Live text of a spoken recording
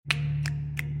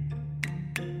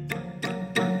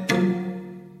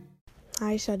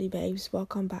Hi, Shoddy Babes.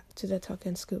 Welcome back to the Talk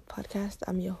and Scoop podcast.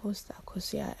 I'm your host,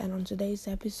 Akosia, and on today's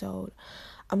episode,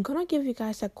 I'm gonna give you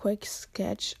guys a quick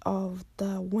sketch of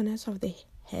the winners of the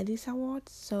Headies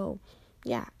Awards. So,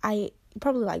 yeah, I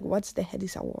probably what's the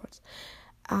Headies Awards?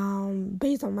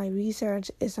 Based on my research,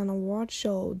 it's an award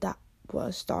show that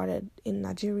was started in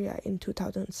Nigeria in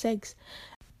 2006.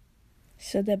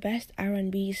 So the best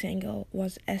R&B single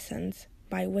was Essence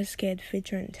by Wizkid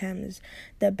featuring Thames.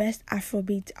 The best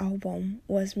Afrobeats album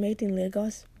was Made in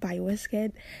Lagos by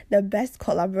Wizkid. The best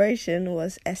collaboration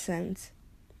was Essence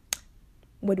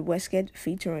with Wizkid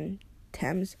featuring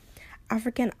Thames.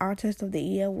 African Artist of the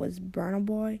Year was Burna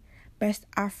Boy. Best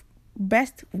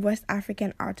West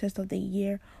African Artist of the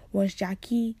Year was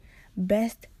Jackie.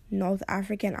 Best North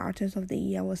African Artist of the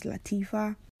Year was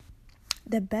Latifah.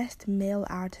 The best male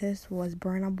artist was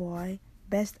Burna Boy.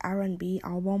 Best R&B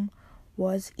album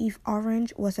was If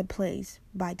Orange Was a Place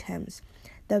by Thames.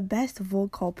 The best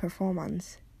vocal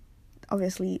performance,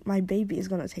 obviously my baby is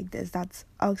gonna take this, that's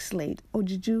Oxlade,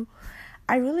 Ojuju.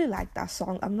 I really like that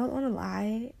song. I'm not gonna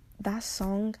lie, that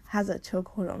song has a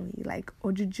chokehold on me.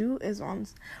 Ojuju is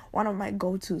one of my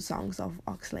go-to songs of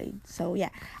Oxlade. So yeah,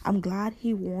 I'm glad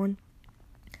he won.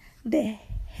 The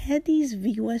Headies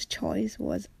viewers' choice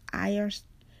was Ayra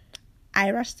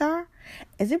Starr.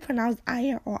 Is it pronounced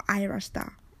Ayra or Ayra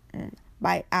Starr?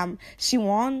 She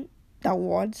won the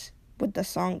awards with the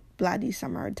song Bloody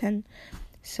Samaritan.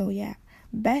 So yeah,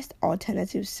 best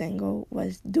alternative single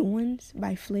was Doings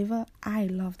by Flavor. I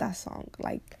love that song.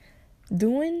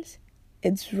 Doings,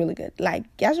 it's really good. You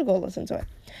guys should go listen to it.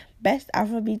 Best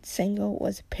Afrobeat single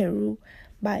was Peru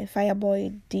by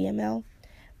Fireboy DML.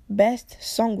 Best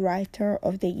songwriter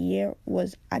of the year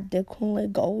was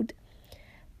Adekunle Gold.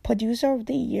 Producer of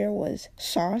the year was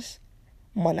Sauce,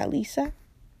 Mona Lisa.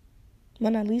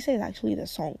 Mona Lisa is actually the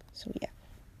song, so yeah.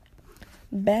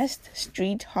 Best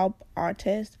street hop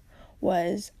artist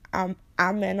was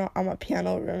Ameno I'm a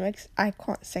Piano remix. I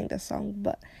can't sing the song,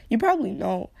 but you probably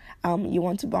know You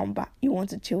Want to Bomba, You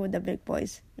Want to Chill with the Big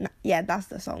Boys. Yeah, that's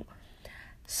the song.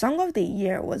 Song of the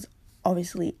year was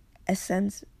obviously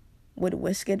Essence with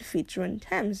Wizkid featuring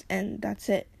Thames, and that's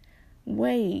it.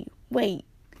 Wait,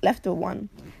 left with one.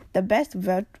 The best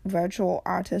virtual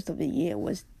artist of the year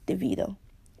was Davido.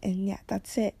 And yeah,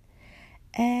 that's it.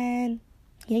 And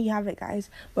yeah, you have it, guys.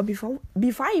 But before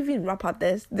I even wrap up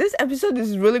this episode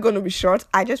is really going to be short.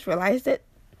 I just realized it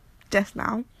just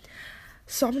now.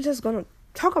 So I'm just going to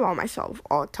talk about myself,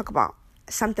 or talk about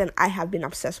something I have been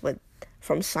obsessed with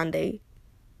from Sunday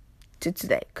to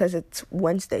today, because it's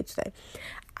Wednesday today.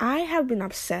 I have been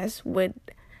obsessed with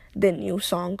the new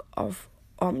song of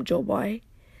Joe Boy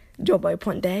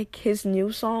Pondek. His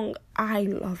new song, I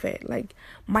love it.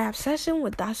 My obsession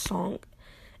with that song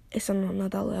is on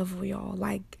another level, y'all.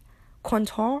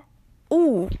 Contour,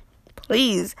 ooh,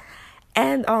 please.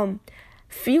 And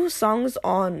few songs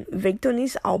on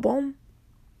Victony's album,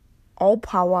 All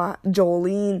Power,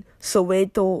 Jolene,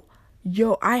 Soweto.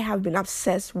 Yo, I have been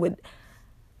obsessed with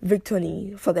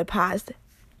Victony for the past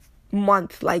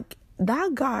month.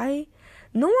 That guy,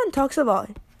 no one talks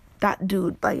about that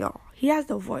dude, but y'all, he has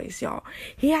the voice, y'all.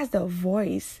 He has the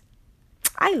voice.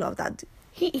 I love that dude.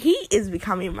 He is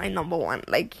becoming my number one.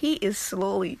 He is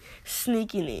slowly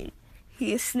sneaking in.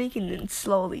 He is sneaking in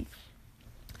slowly.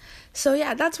 So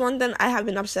yeah, that's one thing I have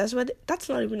been obsessed with. That's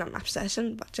not even an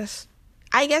obsession, but just,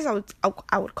 I guess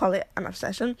I would call it an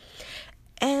obsession.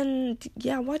 And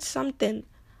yeah, what's something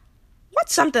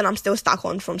I'm still stuck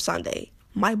on from Sunday?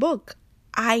 My book.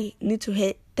 I need to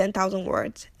hit 10,000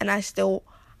 words, and I still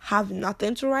have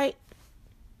nothing to write.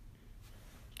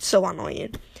 So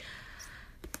annoying.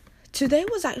 Today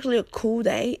was actually a cool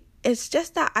day. It's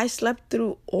just that I slept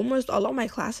through almost all of my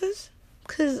classes,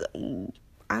 because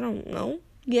I don't know.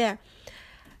 Yeah,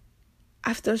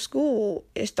 after school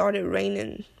it started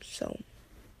raining, so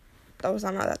that was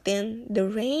another thing. The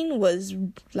rain was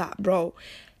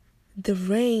the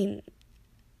rain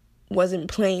wasn't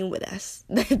playing with us.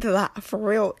 For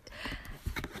real.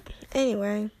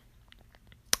 Anyway,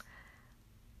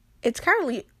 it's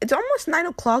almost 9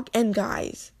 o'clock, and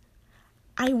guys,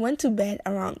 I went to bed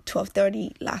around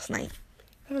 12:30 last night.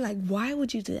 I'm like, why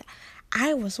would you do that?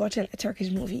 I was watching a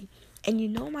Turkish movie, and you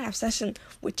know my obsession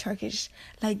with Turkish.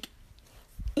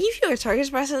 If you're a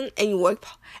Turkish person and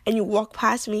you walk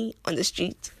past me on the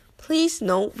street, please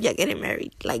know we are getting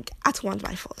married. At once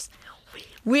by force.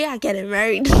 We are getting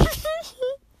married.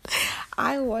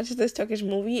 I watched this Turkish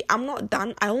movie. I'm not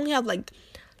done. I only have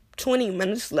 20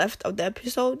 minutes left of the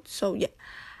episode. So yeah,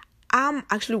 I'm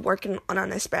actually working on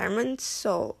an experiment.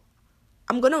 So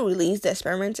I'm going to release the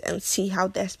experiment and see how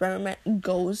the experiment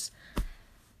goes.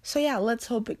 So yeah, let's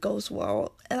hope it goes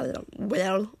well.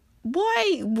 Well,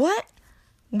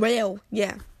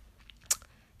 yeah.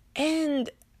 And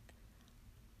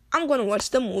I'm gonna watch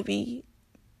the movie.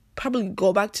 Probably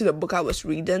go back to the book I was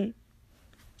reading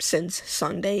since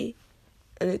Sunday,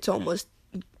 and it's almost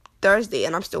Thursday,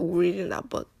 and I'm still reading that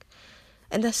book.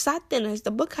 And the sad thing is,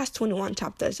 the book has 21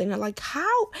 chapters, and you're like,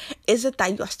 how is it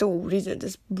that you're still reading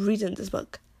this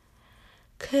book?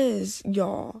 Cause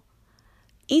y'all,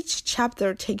 each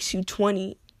chapter takes you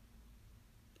 20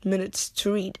 minutes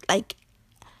to read. Like,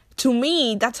 to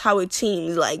me, that's how it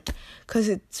seems. Like, cause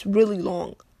it's really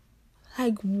long.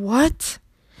 Like, what?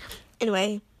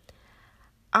 Anyway,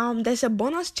 there's a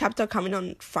bonus chapter coming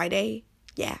on Friday.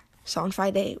 Yeah, so on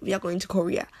Friday we are going to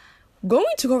Korea. Going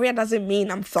to Korea doesn't mean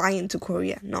I'm flying to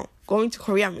Korea. No, going to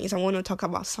Korea means I want to talk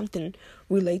about something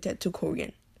related to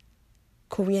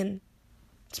Korean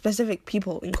specific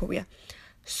people in Korea.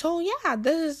 So yeah,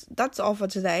 that's all for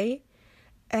today,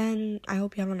 and I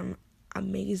hope you have an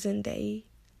amazing day,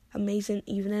 amazing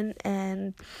evening,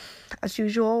 and as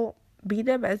usual, be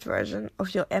the best version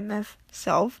of your MF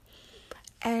self,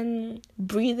 and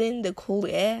breathe in the cool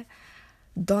air.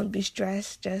 Don't be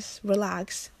stressed, just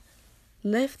relax.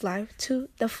 Live life to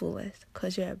the fullest,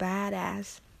 cause you're a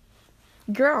badass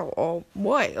girl or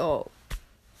boy or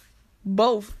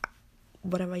both,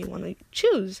 whatever you want to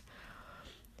choose.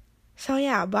 So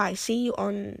yeah, bye. See you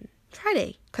on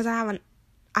Friday, cause I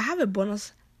have a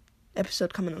bonus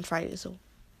episode coming on Friday. So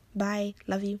bye,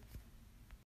 love you.